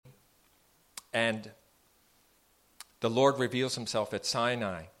And the Lord reveals himself at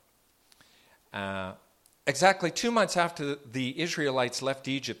Sinai. Exactly 2 months after the Israelites left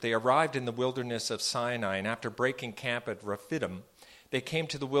Egypt, they arrived in the wilderness of Sinai, and after breaking camp at Rephidim, they came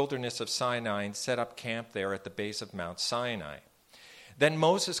to the wilderness of Sinai and set up camp there at the base of Mount Sinai. Then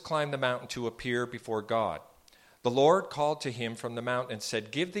Moses climbed the mountain to appear before God. The Lord called to him from the mountain and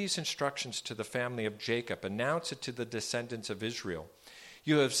said, "Give these instructions to the family of Jacob. Announce it to the descendants of Israel.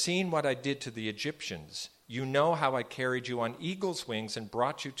 You have seen what I did to the Egyptians. You know how I carried you on eagle's wings and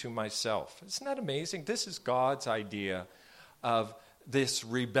brought you to myself." Isn't that amazing? This is God's idea of this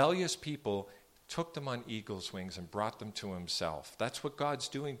rebellious people, took them on eagle's wings and brought them to himself. That's what God's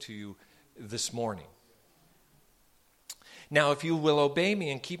doing to you this morning. "Now, if you will obey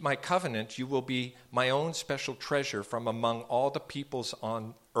me and keep my covenant, you will be my own special treasure from among all the peoples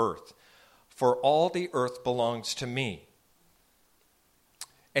on earth. For all the earth belongs to me.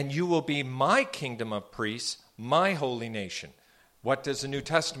 And you will be my kingdom of priests, my holy nation." What does the New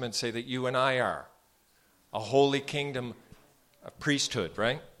Testament say that you and I are? A holy kingdom, a priesthood,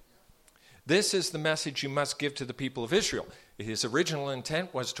 right? This is the message you must give to the people of Israel. His original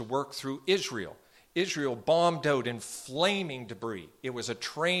intent was to work through Israel. Israel bombed out in flaming debris. It was a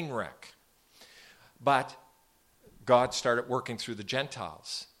train wreck. But God started working through the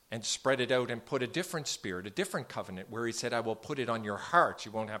Gentiles and spread it out and put a different spirit, a different covenant, where he said, "I will put it on your hearts."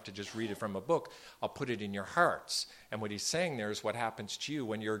 You won't have to just read it from a book. I'll put it in your hearts. And what he's saying there is what happens to you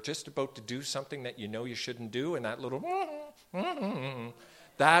when you're just about to do something that you know you shouldn't do, and that little,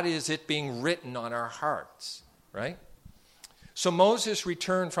 that is it being written on our hearts, right? So Moses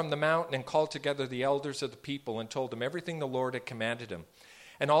returned from the mountain and called together the elders of the people and told them everything the Lord had commanded him.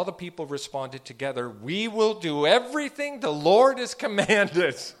 And all the people responded together, "We will do everything the Lord has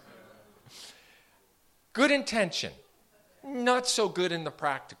commanded." Good intention, not so good in the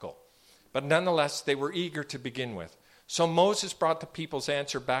practical. But nonetheless, they were eager to begin with. So Moses brought the people's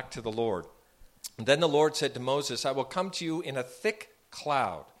answer back to the Lord. And then the Lord said to Moses, "I will come to you in a thick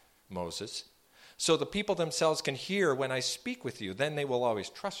cloud, Moses, so the people themselves can hear when I speak with you. Then they will always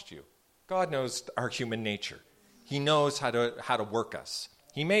trust you." God knows our human nature. He knows how to work us.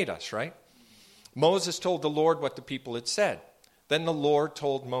 He made us, right? Moses told the Lord what the people had said. Then the Lord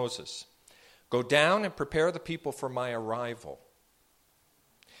told Moses, "Go down and prepare the people for my arrival.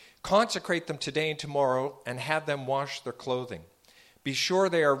 Consecrate them today and tomorrow and have them wash their clothing. Be sure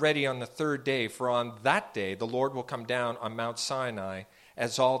they are ready on the third day, for on that day the Lord will come down on Mount Sinai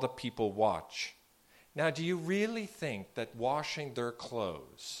as all the people watch." Now, do you really think that washing their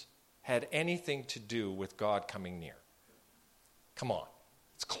clothes had anything to do with God coming near? Come on,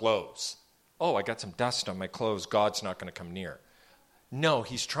 it's clothes. Oh, I got some dust on my clothes. God's not going to come near. No,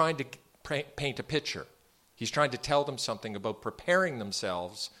 he's trying to paint a picture. He's trying to tell them something about preparing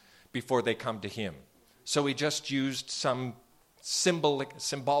themselves before they come to him. So he just used some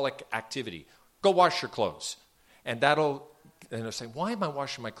symbolic activity. Go wash your clothes. And they'll say, "Why am I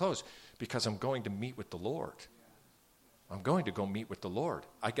washing my clothes?" "Because I'm going to meet with the Lord. I'm going to go meet with the Lord.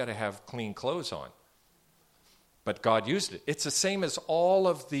 I got to have clean clothes on." But God used it. It's the same as all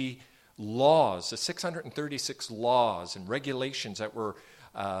of the laws, the 636 laws and regulations that were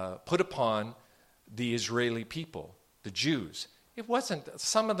put upon the Israeli people, the Jews. It wasn't,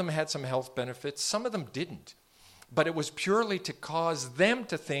 some of them had some health benefits, some of them didn't. But it was purely to cause them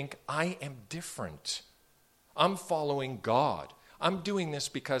to think, "I am different. I'm following God. I'm doing this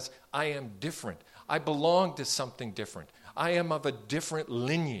because I am different. I belong to something different. I am of a different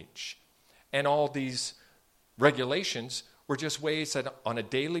lineage." And all these regulations were just ways that on a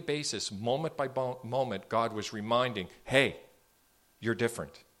daily basis, moment by moment, God was reminding, "Hey, you're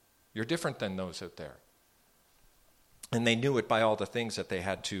different. You're different than those out there." And they knew it by all the things that they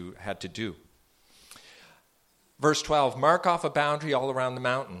had to do. Verse 12, "Mark off a boundary all around the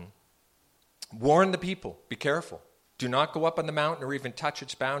mountain. Warn the people, be careful. Do not go up on the mountain or even touch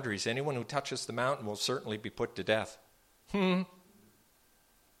its boundaries. Anyone who touches the mountain will certainly be put to death."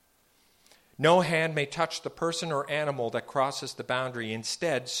 "No hand may touch the person or animal that crosses the boundary.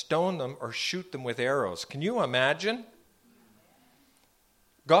 Instead, stone them or shoot them with arrows." Can you imagine?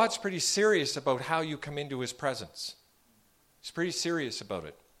 God's pretty serious about how you come into his presence. He's pretty serious about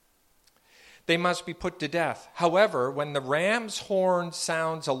it. "They must be put to death. However, when the ram's horn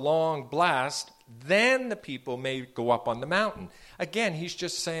sounds a long blast, then the people may go up on the mountain." Again, he's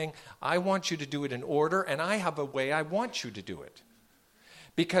just saying, I want you to do it in order, and I have a way I want you to do it.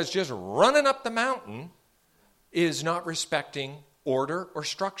 Because just running up the mountain is not respecting order or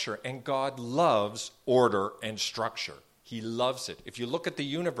structure, and God loves order and structure. He loves it. If you look at the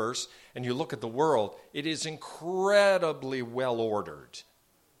universe and you look at the world, it is incredibly well ordered.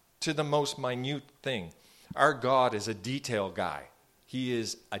 to the most minute thing. Our God is a detail guy. He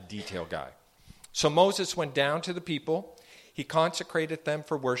is a detail guy. So Moses went down to the people. He consecrated them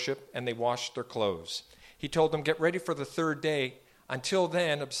for worship, and they washed their clothes. He told them, get ready for the third day. Until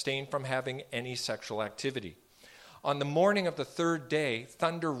then, abstain from having any sexual activity. On the morning of the third day,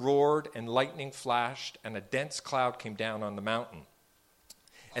 thunder roared and lightning flashed, and a dense cloud came down on the mountain.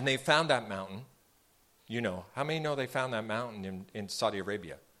 And they found that mountain. You know, how many know they found that mountain in Saudi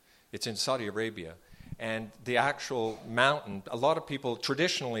Arabia? It's in Saudi Arabia. And the actual mountain, a lot of people,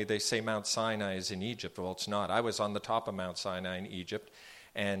 traditionally, they say Mount Sinai is in Egypt. Well, it's not. I was on the top of Mount Sinai in Egypt,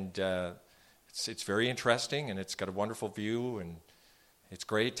 and it's very interesting, and it's got a wonderful view, and it's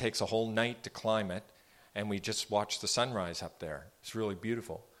great. It takes a whole night to climb it, and we just watched the sunrise up there. It's really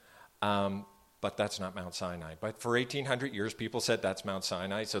beautiful. But that's not Mount Sinai. But for 1,800 years, people said that's Mount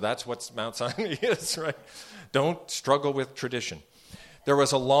Sinai, so that's what Mount Sinai is, right? Don't struggle with tradition. There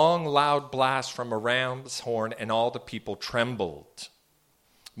was a long, loud blast from a ram's horn, and all the people trembled.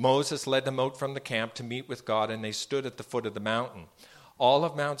 Moses led them out from the camp to meet with God, and they stood at the foot of the mountain. All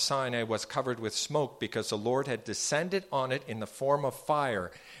of Mount Sinai was covered with smoke because the Lord had descended on it in the form of fire.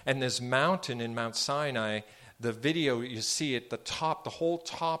 And this mountain in Mount Sinai, the video you see at the top, the whole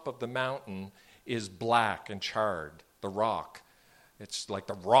top of the mountain is black and charred, the rock. It's like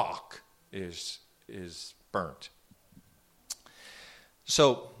the rock is burnt.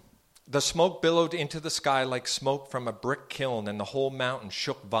 So the smoke billowed into the sky like smoke from a brick kiln, and the whole mountain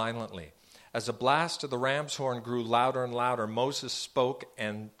shook violently. As the blast of the ram's horn grew louder and louder, Moses spoke,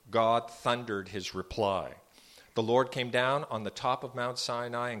 and God thundered his reply. The Lord came down on the top of Mount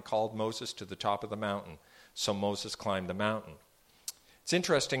Sinai and called Moses to the top of the mountain. So Moses climbed the mountain. It's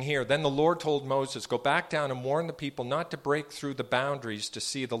interesting here. Then the Lord told Moses, go back down and warn the people not to break through the boundaries to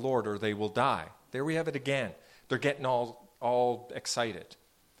see the Lord, or they will die. There we have it again. They're getting all excited.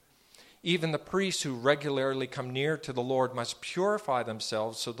 Even the priests who regularly come near to the Lord must purify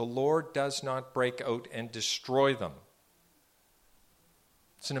themselves so the Lord does not break out and destroy them.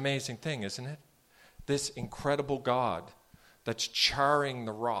 It's an amazing thing, isn't it? This incredible God that's charring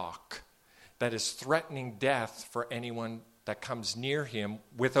the rock, that is threatening death for anyone that comes near him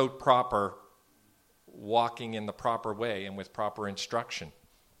without proper walking in the proper way and with proper instruction.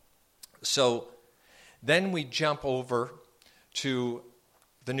 So then we jump over to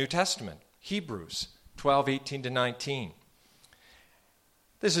the New Testament, Hebrews 12:18-19.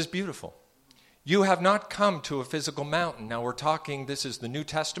 This is beautiful. You have not come to a physical mountain. Now we're talking, this is the New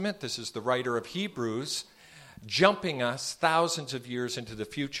Testament, this is the writer of Hebrews, jumping us thousands of years into the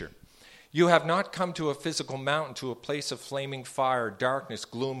future. You have not come to a physical mountain, to a place of flaming fire, darkness,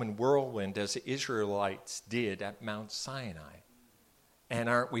 gloom, and whirlwind, as the Israelites did at Mount Sinai. And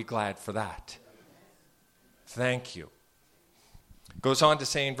aren't we glad for that? Thank you. Goes on to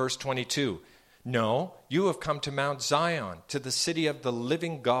say in verse 22, no, you have come to Mount Zion, to the city of the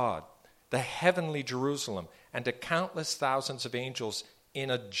living God, the heavenly Jerusalem, and to countless thousands of angels in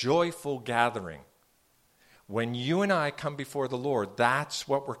a joyful gathering. When you and I come before the Lord, that's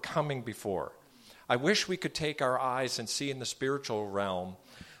what we're coming before. I wish we could take our eyes and see in the spiritual realm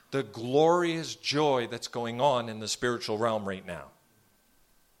the glorious joy that's going on in the spiritual realm right now.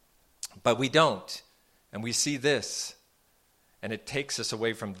 But we don't, and we see this. And it takes us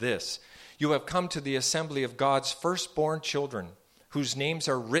away from this. You have come to the assembly of God's firstborn children, whose names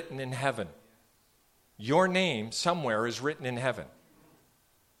are written in heaven. Your name somewhere is written in heaven.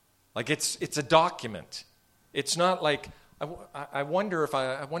 Like it's a document. It's not like I wonder if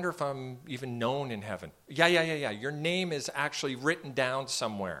I'm even known in heaven. Yeah. Your name is actually written down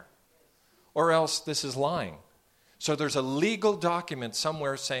somewhere, or else this is lying. So there's a legal document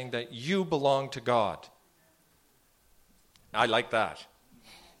somewhere saying that you belong to God. I like that.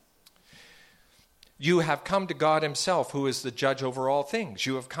 You have come to God himself, who is the judge over all things.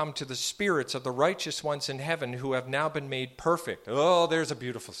 You have come to the spirits of the righteous ones in heaven who have now been made perfect. Oh, there's a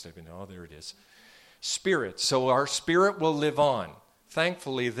beautiful statement. Oh, there it is. Spirit. So our spirit will live on.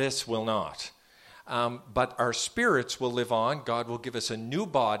 Thankfully, this will not. But our spirits will live on. God will give us a new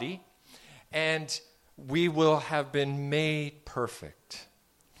body, and we will have been made perfect.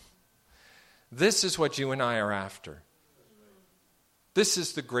 This is what you and I are after. This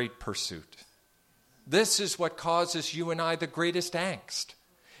is the great pursuit. This is what causes you and I the greatest angst,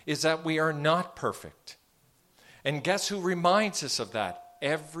 is that we are not perfect. And guess who reminds us of that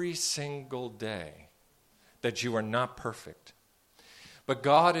every single day? That you are not perfect. But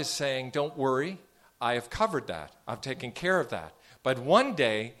God is saying, don't worry, I have covered that. I've taken care of that. But one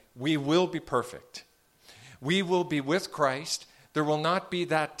day, we will be perfect. We will be with Christ. There will not be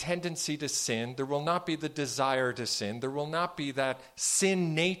that tendency to sin. There will not be the desire to sin. There will not be that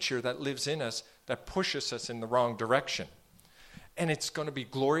sin nature that lives in us that pushes us in the wrong direction. And it's going to be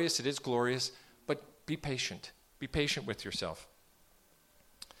glorious. It is glorious. But be patient. Be patient with yourself.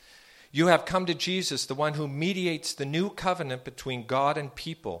 You have come to Jesus, the one who mediates the new covenant between God and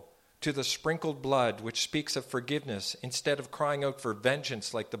people, to the sprinkled blood which speaks of forgiveness instead of crying out for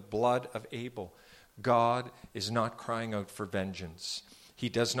vengeance like the blood of Abel. God is not crying out for vengeance. He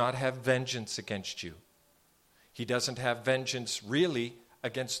does not have vengeance against you. He doesn't have vengeance really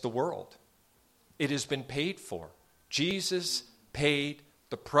against the world. It has been paid for. Jesus paid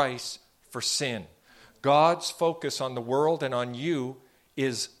the price for sin. God's focus on the world and on you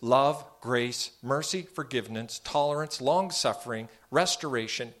is love, grace, mercy, forgiveness, tolerance, long-suffering,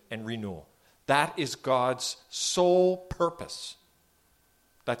 restoration, and renewal. That is God's sole purpose.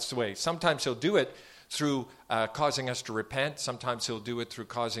 That's the way. Sometimes he'll do it through causing us to repent. Sometimes he'll do it through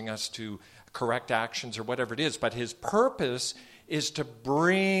causing us to correct actions or whatever it is. But his purpose is to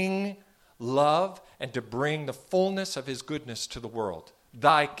bring love and to bring the fullness of his goodness to the world.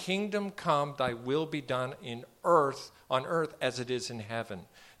 Thy kingdom come, thy will be done on earth as it is in heaven.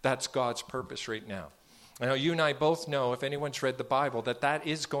 That's God's purpose right now. I know you and I both know, if anyone's read the Bible, that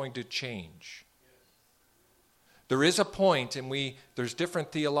is going to change. There is a point, and there's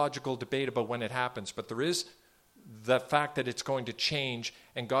different theological debate about when it happens, but there is the fact that it's going to change,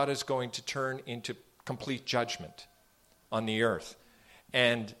 and God is going to turn into complete judgment on the earth.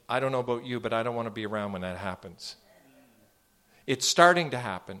 And I don't know about you, but I don't want to be around when that happens. It's starting to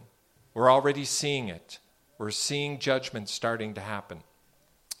happen. We're already seeing it. We're seeing judgment starting to happen.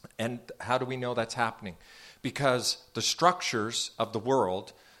 And how do we know that's happening? Because the structures of the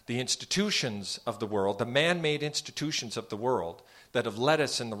world, the institutions of the world, the man-made institutions of the world that have led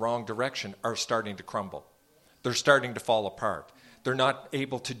us in the wrong direction are starting to crumble. They're starting to fall apart. They're not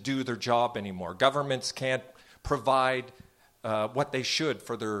able to do their job anymore. Governments can't provide what they should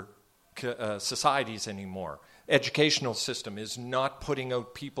for their societies anymore. Educational system is not putting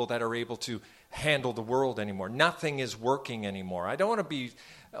out people that are able to handle the world anymore. Nothing is working anymore. I don't want to be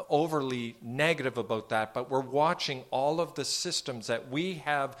overly negative about that, but we're watching all of the systems that we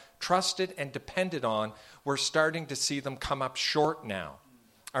have trusted and depended on. We're starting to see them come up short now.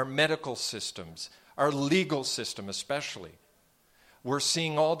 Our medical systems, our legal system especially. We're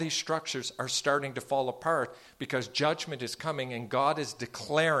seeing all these structures are starting to fall apart because judgment is coming and God is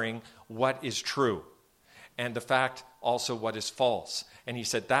declaring what is true. And the fact also what is false. And he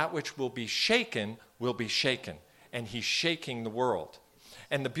said that which will be shaken will be shaken. And he's shaking the world.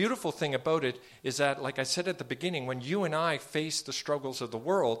 And the beautiful thing about it is that, like I said at the beginning, when you and I face the struggles of the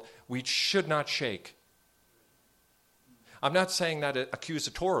world, we should not shake. I'm not saying that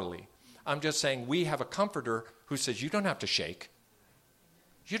accusatorily. I'm just saying we have a comforter who says you don't have to shake.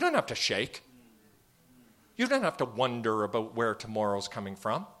 You don't have to shake. You don't have to wonder about where tomorrow's coming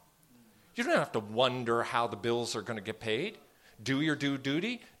from. You don't have to wonder how the bills are going to get paid. Do your due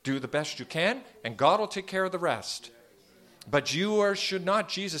duty, do the best you can, and God will take care of the rest. But you should not,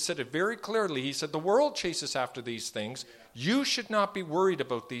 Jesus said it very clearly. He said the world chases after these things. You should not be worried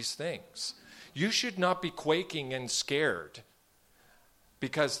about these things. You should not be quaking and scared,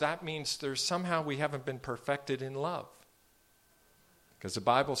 because that means somehow we haven't been perfected in love. Because the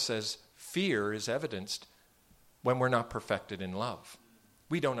Bible says fear is evidenced when we're not perfected in love.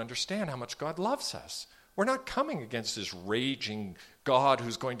 We don't understand how much God loves us. We're not coming against this raging God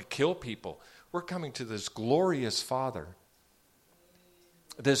who's going to kill people. We're coming to this glorious Father,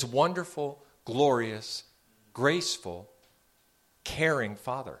 this wonderful, glorious, graceful, caring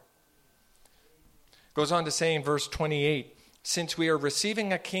Father. Goes on to say in verse 28, since we are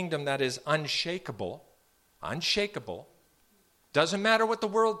receiving a kingdom that is unshakable, doesn't matter what the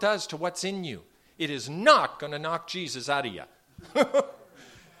world does to what's in you, it is not going to knock Jesus out of you.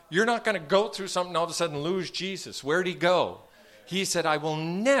 You're not going to go through something and all of a sudden lose Jesus. Where'd he go? He said, I will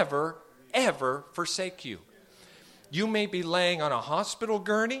never, ever forsake you. You may be laying on a hospital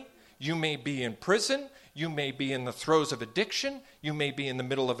gurney. You may be in prison. You may be in the throes of addiction. You may be in the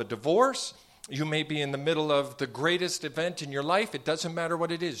middle of a divorce. You may be in the middle of the greatest event in your life. It doesn't matter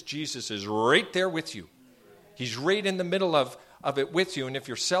what it is. Jesus is right there with you. He's right in the middle of it with you. And if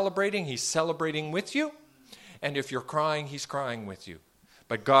you're celebrating, he's celebrating with you. And if you're crying, he's crying with you.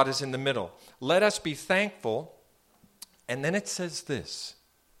 But God is in the middle. Let us be thankful. And then it says this.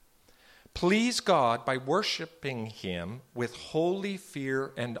 Please God by worshiping him with holy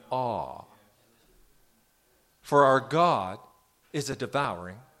fear and awe. For our God is a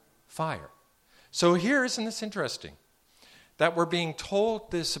devouring fire. So here, isn't this interesting? That we're being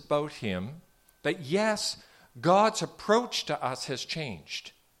told this about him. That yes, God's approach to us has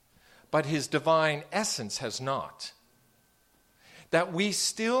changed, but his divine essence has not. That we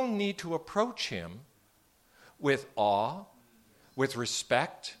still need to approach him with awe, with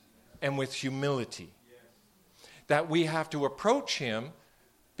respect, and with humility. That we have to approach him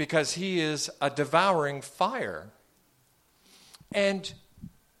because he is a devouring fire. And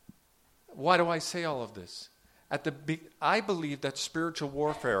why do I say all of this? I believe that spiritual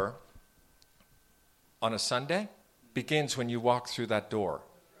warfare on a Sunday begins when you walk through that door.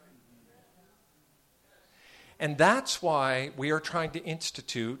 And that's why we are trying to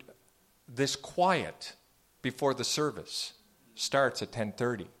institute this quiet before the service starts at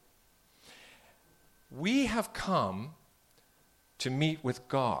 10:30. We have come to meet with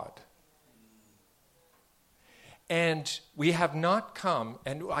God. And we have not come,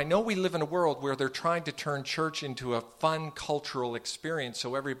 and I know we live in a world where they're trying to turn church into a fun cultural experience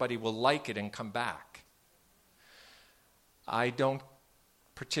so everybody will like it and come back. I don't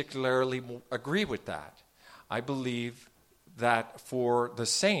particularly agree with that. I believe that for the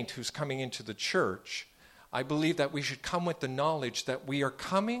saint who's coming into the church, I believe that we should come with the knowledge that we are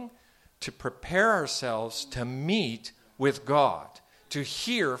coming to prepare ourselves to meet with God, to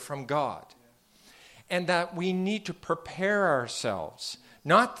hear from God. And that we need to prepare ourselves,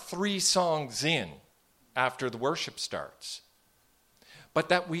 not 3 songs in after the worship starts, but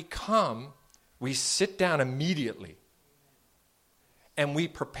that we come, we sit down immediately, and we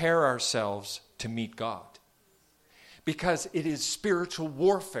prepare ourselves to meet God. Because it is spiritual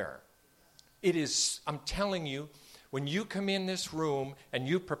warfare. It is, I'm telling you, when you come in this room and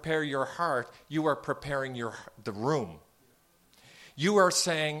you prepare your heart, you are preparing the room. You are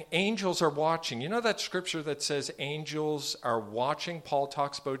saying angels are watching. You know that scripture that says angels are watching? Paul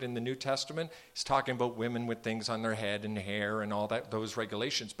talks about in the New Testament. He's talking about women with things on their head and hair and all that, those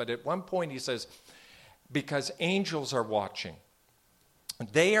regulations. But at one point he says, because angels are watching.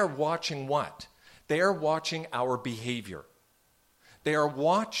 They are watching what? They are watching our behavior. They are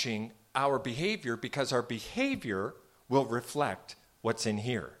watching our behavior because our behavior will reflect what's in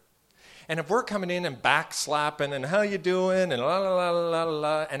here. And if we're coming in and backslapping and how you doing and la la la la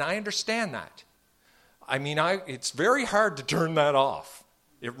la, and I understand that. I mean, it's very hard to turn that off.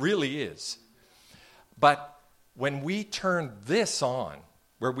 It really is. But when we turn this on,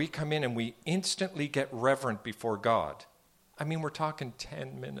 where we come in and we instantly get reverent before God, I mean, we're talking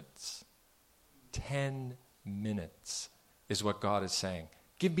 10 minutes. 10 minutes is what God is saying.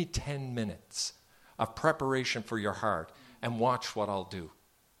 Give me 10 minutes of preparation for your heart and watch what I'll do.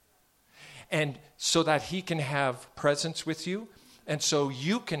 And so that he can have presence with you, and so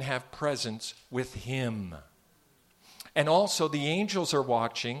you can have presence with him. And also the angels are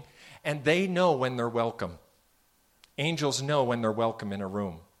watching, and they know when they're welcome. Angels know when they're welcome in a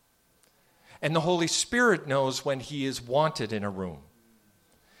room. And the Holy Spirit knows when he is wanted in a room.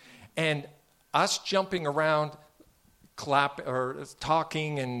 And us jumping around,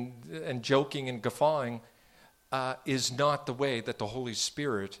 talking and joking and guffawing is not the way that the Holy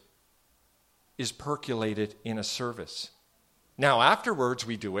Spirit is percolated in a service. Now, afterwards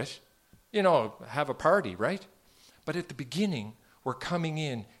we do it, have a party, right? But at the beginning, we're coming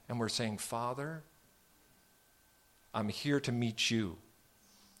in and we're saying, Father, I'm here to meet you.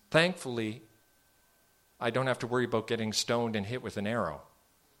 Thankfully, I don't have to worry about getting stoned and hit with an arrow.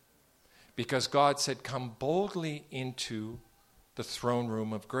 Because God said, come boldly into the throne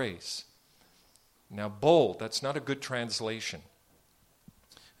room of grace. Now, bold, that's not a good translation.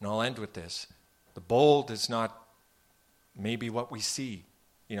 And I'll end with this. The bold is not maybe what we see.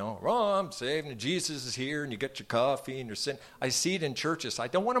 I'm saved and Jesus is here and you get your coffee and your sin. I see it in churches. I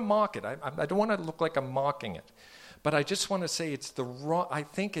don't want to mock it. I don't want to look like I'm mocking it. But I just want to say it's the wrong. I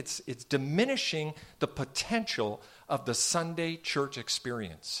think it's diminishing the potential of the Sunday church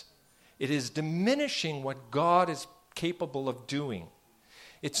experience. It is diminishing what God is capable of doing.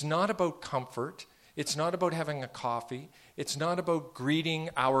 It's not about comfort. It's not about having a coffee. It's not about greeting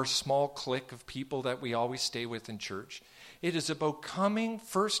our small clique of people that we always stay with in church. It is about coming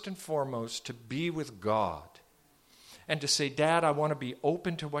first and foremost to be with God and to say, Dad, I want to be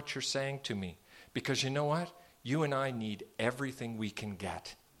open to what you're saying to me. Because you know what? You and I need everything we can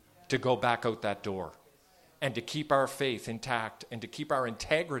get to go back out that door and to keep our faith intact and to keep our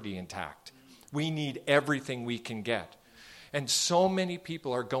integrity intact. We need everything we can get. And so many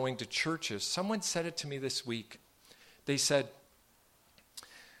people are going to churches. Someone said it to me this week. They said,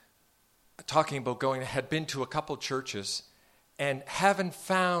 talking about had been to a couple churches and haven't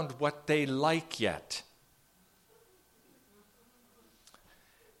found what they like yet.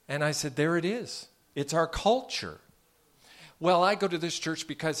 And I said, there it is. It's our culture. well, I go to this church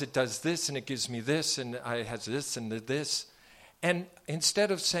because it does this and it gives me this and it has this and this. And instead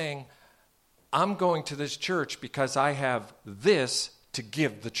of saying, I'm going to this church because I have this to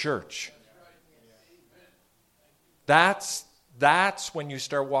give the church. That's when you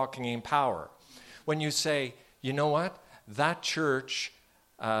start walking in power. When you say, you know what, that church,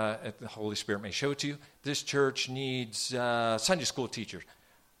 the Holy Spirit may show it to you, this church needs Sunday school teachers.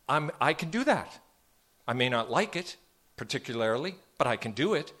 I can do that. I may not like it particularly, but I can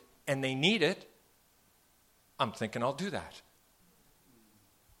do it, and they need it. I'm thinking I'll do that.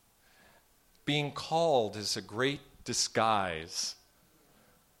 Being called is a great disguise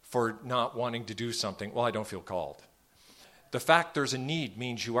for not wanting to do something. Well, I don't feel called. The fact there's a need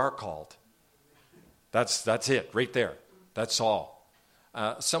means you are called. That's it, right there. That's all.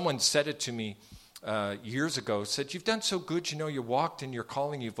 Someone said it to me years ago, said, you've done so good, you walked in your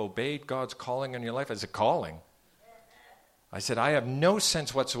calling, you've obeyed God's calling on your life. I said, calling? I said, I have no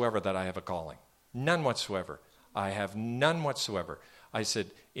sense whatsoever that I have a calling. None whatsoever. I have none whatsoever. I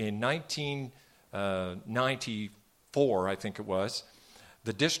said, in 1994, I think it was,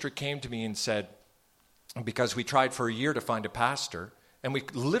 the district came to me and said, because we tried for a year to find a pastor, and we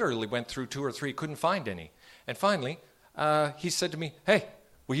literally went through 2 or 3, couldn't find any. And finally, he said to me, hey,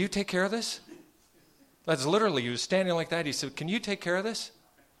 will you take care of this? That's literally, he was standing like that. He said, can you take care of this?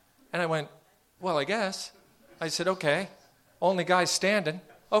 And I went, well, I guess. I said, okay. Only guy standing.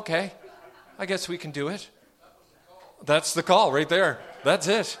 Okay. I guess we can do it. That's the call right there. That's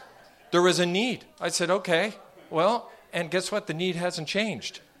it. There was a need. I said, okay. Well, and guess what? The need hasn't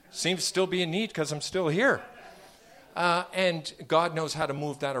changed. Seems to still be a need because I'm still here. And God knows how to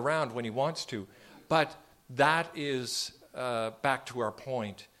move that around when he wants to. But that is, back to our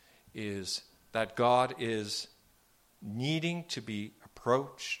point, is that God is needing to be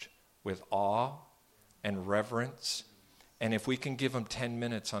approached with awe and reverence. And if we can give him 10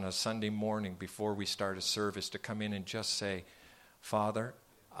 minutes on a Sunday morning before we start a service to come in and just say, Father,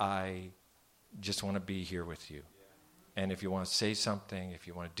 I just want to be here with you. And if you want to say something, if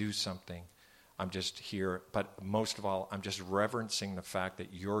you want to do something, I'm just here. But most of all, I'm just reverencing the fact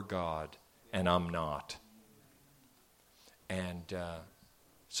that you're God and I'm not. And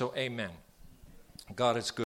so, amen. God is good.